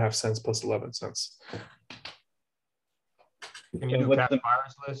at 2.5 cents plus 11 cents. Can you do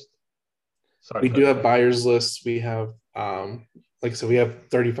buyers list? Sorry, we do have buyers lists. We have, like I said, we have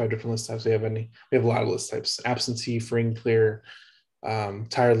 35 different list types. We have a lot of list types: absentee, free and clear,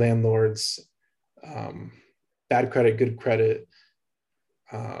 tired landlords, bad credit, good credit,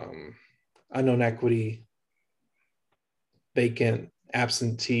 unknown equity, vacant,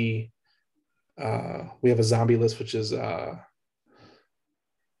 absentee. We have a zombie list, which is it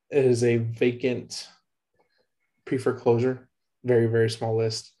is a vacant pre-foreclosure, very, very small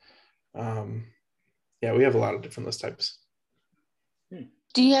list. Yeah, we have a lot of different list types.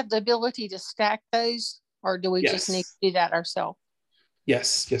 Do you have the ability to stack those, or do we just need to do that ourselves?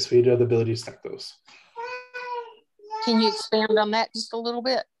 Yes, we do have the ability to stack those. Can you expand on that just a little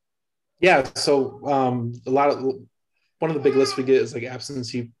bit? Yeah, so one of the big lists we get is like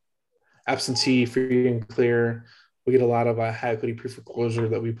absentee, free and clear. We get a lot of high equity pre-foreclosure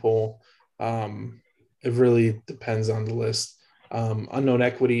that we pull. It really depends on the list. Unknown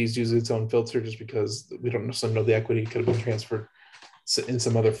equities uses its own filter just because we don't necessarily know the equity could have been transferred in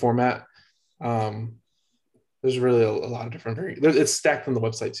some other format. There's really a lot of different it's stacked on the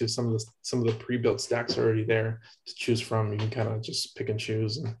website too. Some of the pre-built stacks are already there to choose from. You can kind of just pick and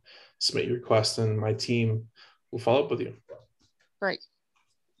choose and submit your request, and my team will follow up with you. Great.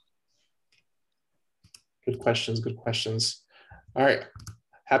 Good questions. All right.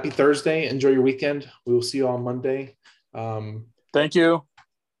 happy Thursday. Enjoy your weekend. We will see you on Monday. Thank you.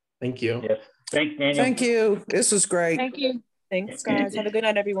 Thank you. Yes. Thanks, Daniel. Thank you. This was great. Thank you. Thanks, guys. Have a good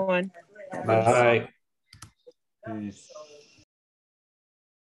night, everyone. Bye. Peace.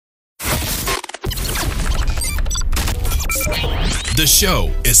 The show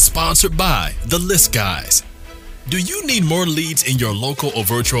is sponsored by The List Guys. Do you need more leads in your local or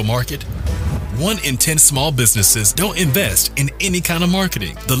virtual market? 1 in 10 small businesses don't invest in any kind of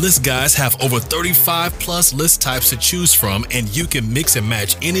marketing. The List Guys have over 35 plus list types to choose from, and you can mix and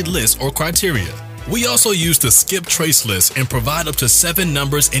match any list or criteria. We also use the skip trace list and provide up to 7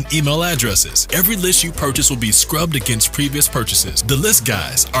 numbers and email addresses. Every list you purchase will be scrubbed against previous purchases. The List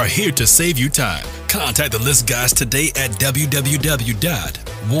Guys are here to save you time. Contact the List Guys today at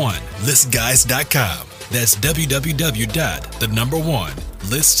www.1listguys.com. That's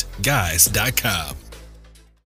www.1listguys.com.